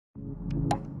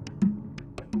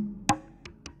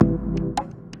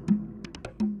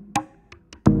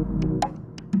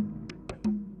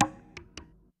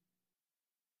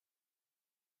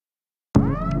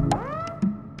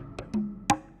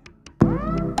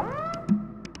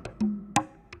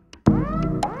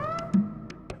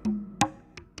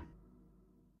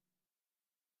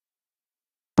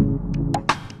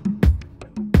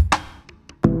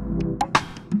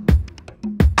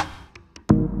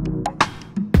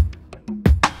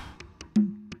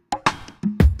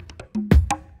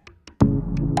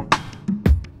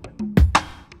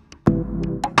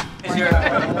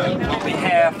On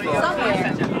behalf of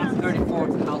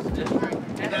 34th House District,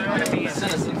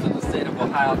 citizens of the state of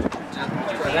Ohio, to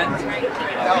present grand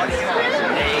opening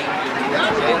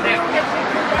for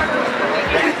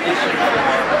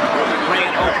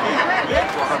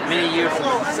her many years of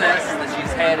success that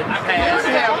she's had in the past.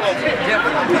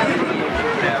 Definitely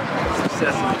have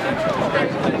success in the future.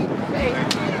 Congratulations.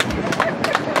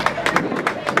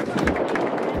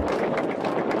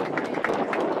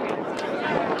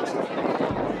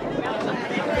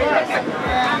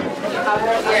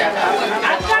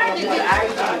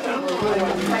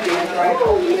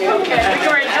 Okay, we're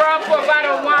going to draw for a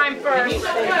bottle of wine first.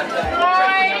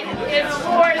 Drawing is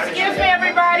for, excuse me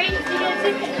everybody.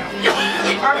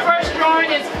 Our first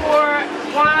drawing is for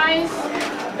wines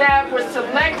that were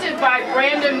selected by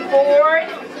Brandon Ford.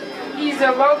 He's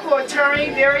a local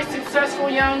attorney, very successful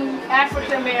young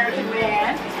African-American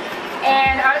man.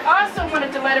 And I also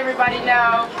wanted to let everybody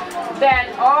know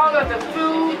that all of the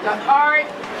food, the art,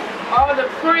 all the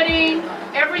printing,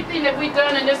 everything that we've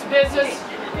done in this business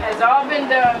has all been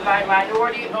done by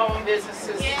minority-owned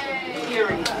businesses,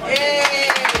 period.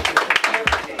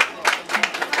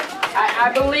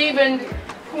 I believe in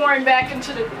pouring back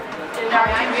into our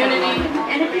community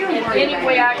in any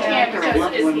way I can,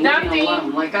 because it's nothing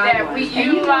that we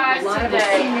utilize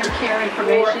today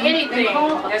or anything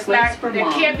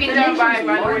that can't be done by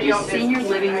minority-owned businesses.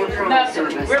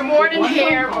 Nothing. We're more than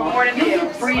hair, we're more than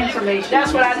hills.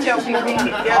 That's what I tell people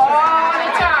all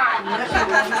the time.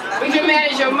 We can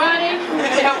manage your money, we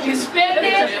can help you spend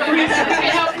it, we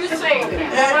can help you save it.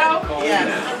 Hello?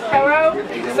 Hello?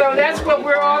 So that's what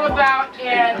we're all about,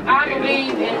 and I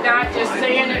believe in not just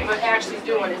saying it, but actually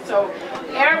doing it. So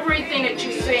everything that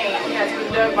you're seeing has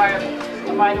been done by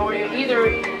a minority, either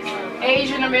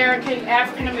Asian American,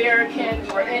 African American,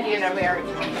 or Indian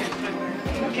American.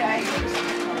 Okay?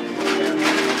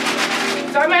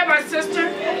 So I'm at my sister.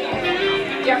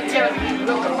 You have to tell me,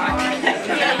 look alike.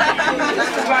 This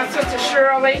is my sister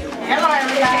Shirley. Hello,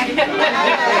 everybody.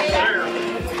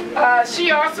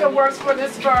 She also works for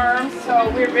this firm, so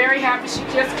we're very happy. She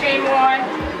just came on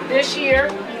this year.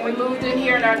 We moved in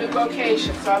here in our new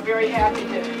location, so I'm very happy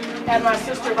to have my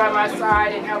sister by my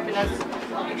side and helping us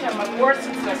become a more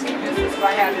successful business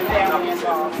by having family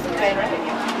involved. So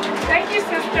thank you,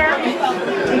 sister.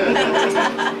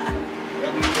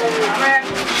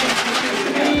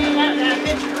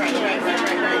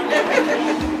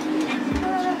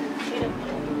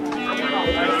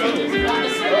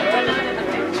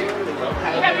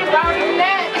 Have you louder than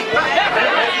that?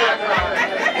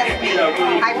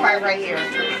 High five right here.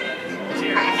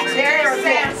 There's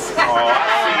sense. Oh, I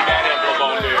see that emblem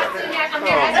on there.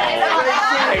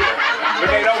 But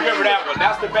they don't give her that one.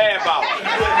 That's the bad bottle.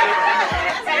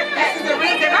 This is the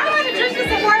reason I want to drink this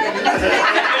award.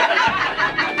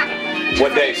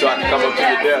 One day, so I can come up to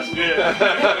your desk.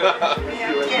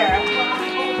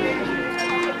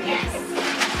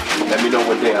 Let me know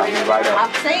what day. I'll be right up.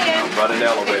 I'm saying. I'm running the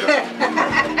elevator.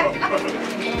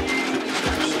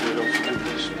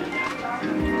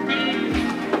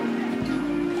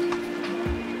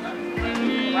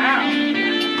 Wow.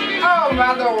 Oh,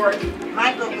 my Lord.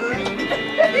 Michael Good.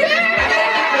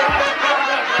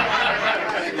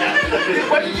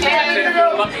 What did you have to do?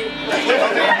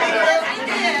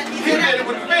 You did it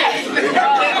with me. You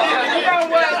know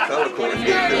what?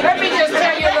 Let me just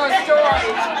tell you a little story.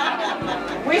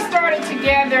 We started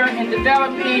together in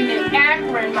developing the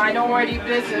Akron Minority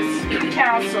Business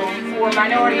Council for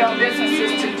minority-owned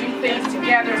businesses to do things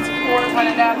together, support one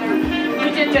another.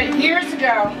 We did that years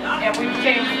ago, and we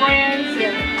became friends,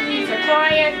 and he's a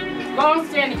client,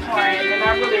 long-standing client, and I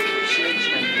really appreciate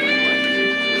you.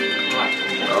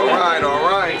 All right, all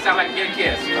right. You sound like get a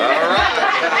kiss. All right.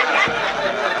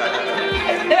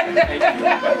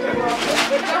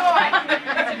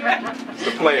 It's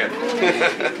the plan.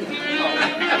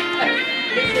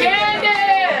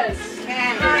 Candace!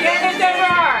 Candace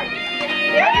Everard!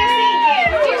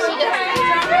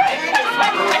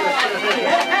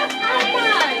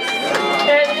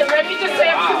 And let me just say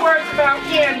a few words about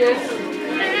Candace.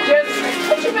 Just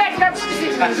put your back up.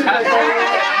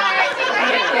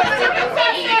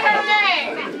 Her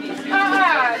name.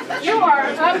 You are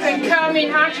an up-and-coming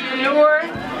entrepreneur.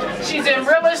 She's in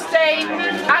real estate.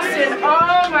 I send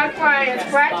all my clients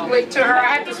practically to her.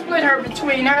 I have to split her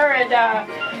between her and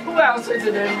who else is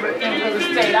it in real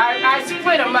estate? I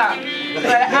split them up.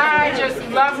 But I just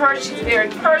love her. She's very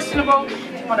personable.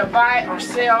 You want to buy or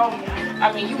sell.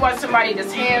 I mean, you want somebody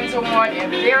that's hands-on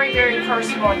and very, very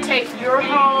personal and take your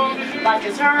home like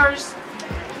it's hers.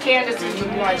 Candace is the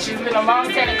one. She's been a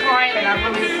long-standing client, and I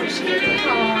really appreciate it.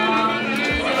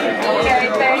 Okay,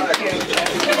 thank you.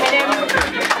 And then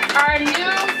our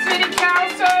new city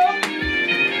council,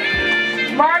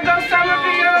 Margot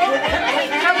Somerville,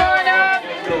 come on up.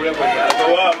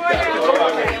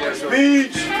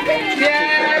 Speech.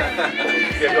 Yes.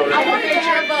 I wanted to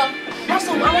have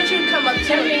Russell, I want you to come up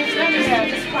to me.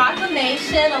 This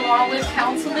proclamation along with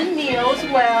Councilman Neal as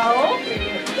well.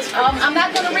 I'm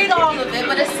not going to read all of it,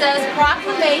 but it says,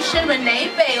 Proclamation Renee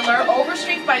Baylor,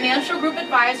 Overstreet Financial Group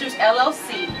Advisors,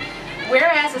 LLC.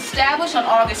 Whereas established on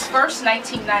August 1st,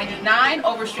 1999,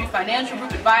 Overstreet Financial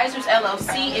Group Advisors,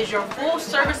 LLC is your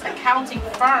full-service accounting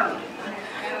firm.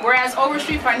 Whereas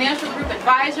Overstreet Financial Group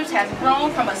Advisors has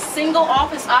grown from a single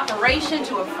office operation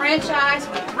to a franchise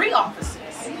with 3 offices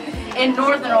in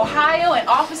Northern Ohio and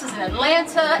offices in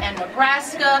Atlanta and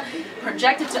Nebraska,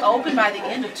 projected to open by the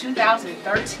end of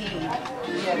 2013.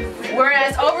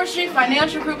 Whereas Overstreet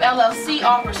Financial Group LLC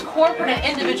offers corporate and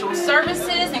individual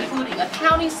services, including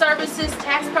accounting services,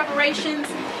 tax preparations,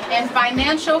 and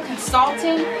financial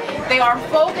consulting. They are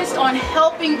focused on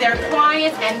helping their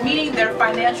clients and meeting their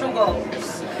financial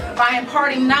goals by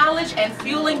imparting knowledge and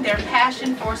fueling their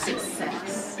passion for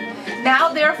success.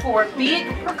 Now, therefore, be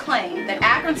it proclaimed that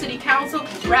Akron City Council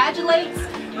congratulates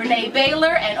Renee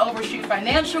Baylor and Overstreet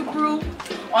Financial Group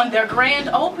on their grand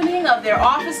opening of their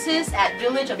offices at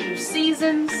Village of New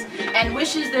Seasons and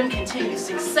wishes them continued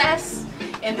success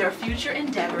in their future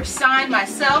endeavors. Signed,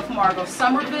 myself, Margot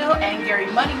Somerville, and Gary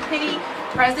Moneypenny,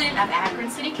 President of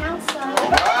Akron City Council.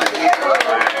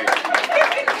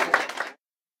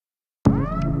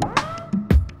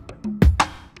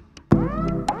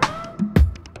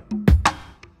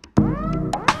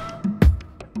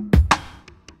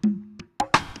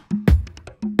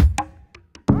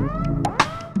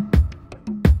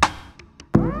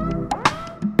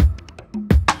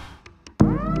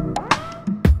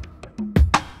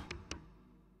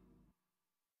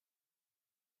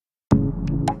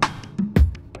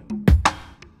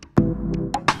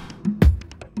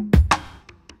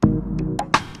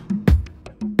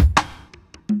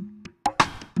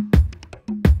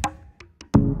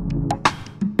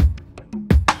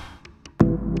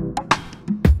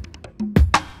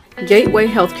 Gateway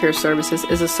Healthcare Services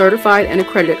is a certified and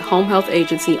accredited home health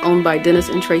agency owned by Dennis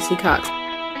and Tracy Cox.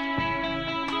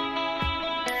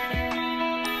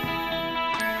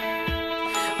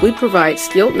 We provide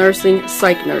skilled nursing,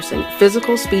 psych nursing,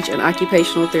 physical, speech, and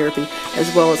occupational therapy,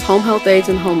 as well as home health aides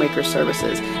and homemaker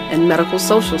services, and medical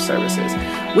social services.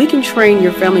 We can train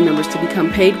your family members to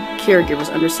become paid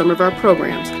caregivers under some of our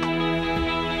programs.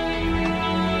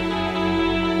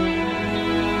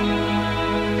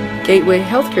 Gateway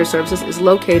Healthcare Services is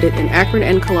located in Akron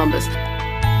and Columbus.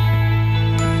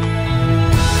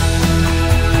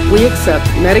 We accept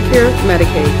Medicare,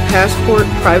 Medicaid, Passport,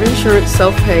 private insurance,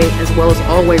 self-pay, as well as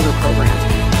all waiver programs.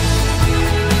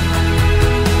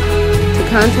 To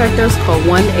contact us, call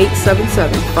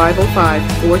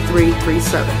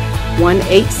 1-877-505-4337.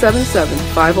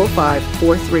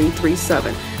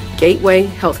 1-877-505-4337. Gateway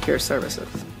Healthcare Services.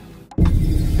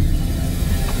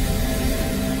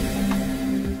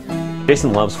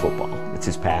 Jason loves football. It's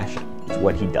his passion. It's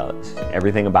what he does.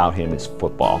 Everything about him is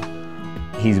football.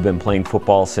 He's been playing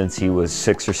football since he was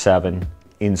 6 or 7.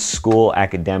 In school,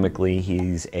 academically,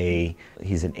 he's an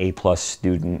A+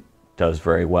 student, does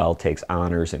very well, takes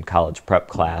honors in college prep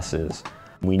classes.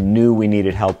 We knew we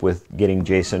needed help with getting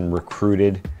Jason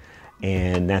recruited,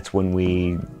 and that's when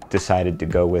we decided to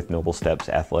go with Noble Steps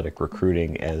Athletic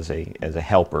Recruiting as a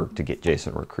helper to get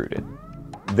Jason recruited.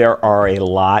 There are a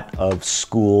lot of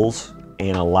schools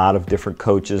and a lot of different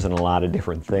coaches and a lot of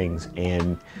different things,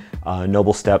 and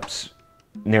Noble Steps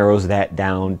narrows that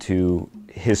down to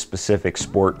his specific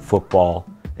sport, football,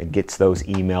 and gets those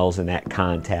emails and that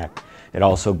contact. It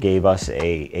also gave us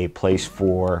a place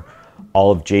for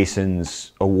all of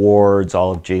Jason's awards,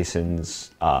 all of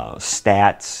Jason's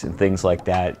stats and things like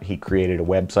that. He created a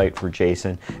website for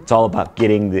Jason. It's all about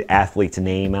getting the athlete's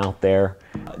name out there.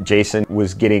 Jason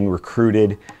was getting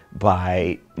recruited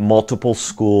by multiple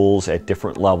schools at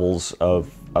different levels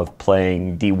of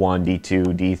playing D1,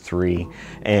 D2, D3,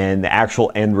 and the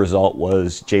actual end result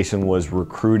was Jason was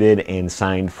recruited and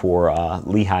signed for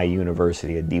Lehigh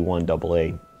University, a D1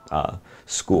 AA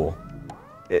school.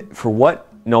 For what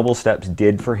Noble Steps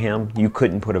did for him, you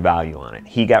couldn't put a value on it.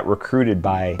 He got recruited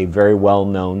by a very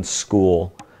well-known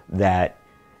school that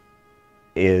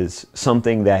is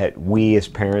something that we as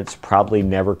parents probably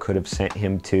never could have sent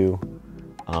him to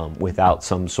without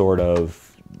some sort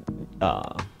of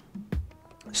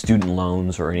student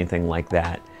loans or anything like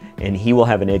that. And he will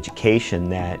have an education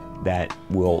that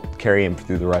will carry him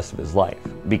through the rest of his life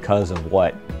because of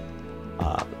what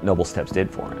Noble Steps did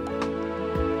for him.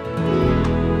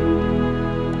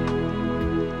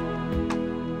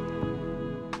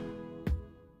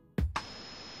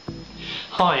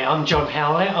 Hi, I'm John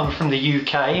Howlett, I'm from the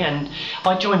UK, and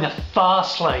I joined the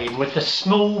fast lane with the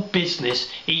Small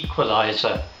Business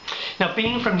Equaliser. Now,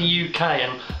 being from the UK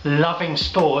and loving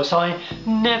sports, I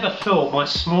never thought my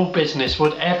small business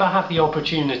would ever have the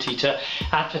opportunity to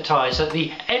advertise at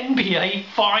the NBA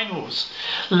Finals,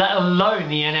 let alone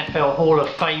the NFL Hall of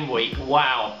Fame week.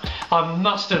 Wow, I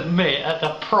must admit, at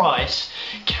the price,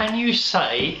 can you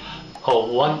say a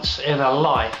once in a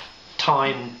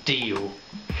lifetime deal?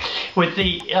 With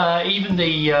the even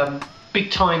the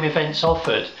big time events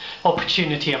offered,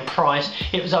 opportunity and price,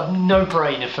 it was a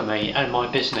no-brainer for me and my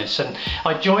business, and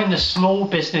I joined the Small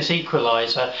Business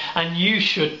Equaliser, and you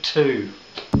should too.